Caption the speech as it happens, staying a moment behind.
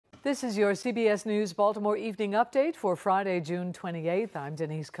This is your CBS News Baltimore Evening Update for Friday, June 28th. I'm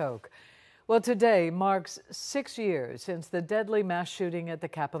Denise Koch. Well, today marks 6 years since the deadly mass shooting at the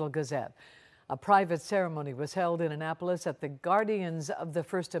Capitol Gazette. A private ceremony was held in Annapolis at the Guardians of the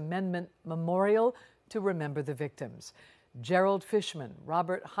First Amendment Memorial to remember the victims. Gerald Fishman,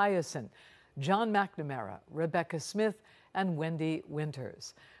 Robert Hyacinth, John McNamara, Rebecca Smith, and Wendy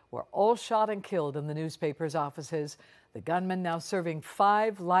Winters were all shot and killed in the newspaper's offices. The gunman now serving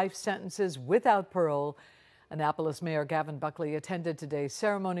 5 life sentences without parole. Annapolis Mayor Gavin Buckley attended today's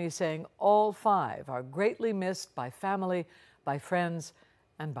ceremony, saying all 5 are greatly missed by family, by friends,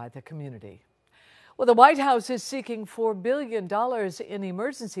 and by the community. Well, the White House is seeking $4 billion in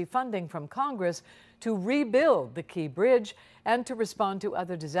emergency funding from Congress to rebuild the Key Bridge and to respond to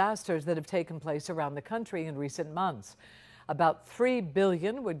other disasters that have taken place around the country in recent months. About $3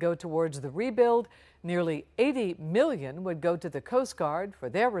 billion would go towards the rebuild, nearly $80 million would go to the Coast Guard for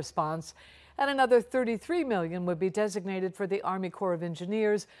their response, and another $33 million would be designated for the Army Corps of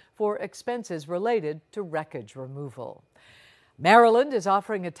Engineers for expenses related to wreckage removal. Maryland is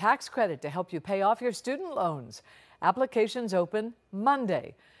offering a tax credit to help you pay off your student loans. Applications open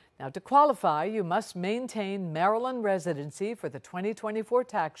Monday. Now, to qualify, you must maintain Maryland residency for the 2024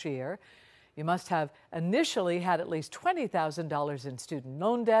 tax year. You must have initially had at least $20,000 in student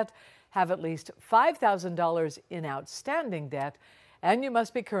loan debt, have at least $5,000 in outstanding debt, and you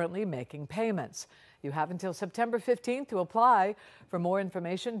must be currently making payments. You have until September 15th to apply. For more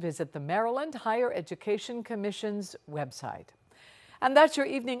information, visit the Maryland Higher Education Commission's website. And that's your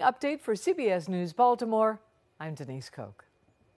evening update for CBS News Baltimore. I'm Denise Koch.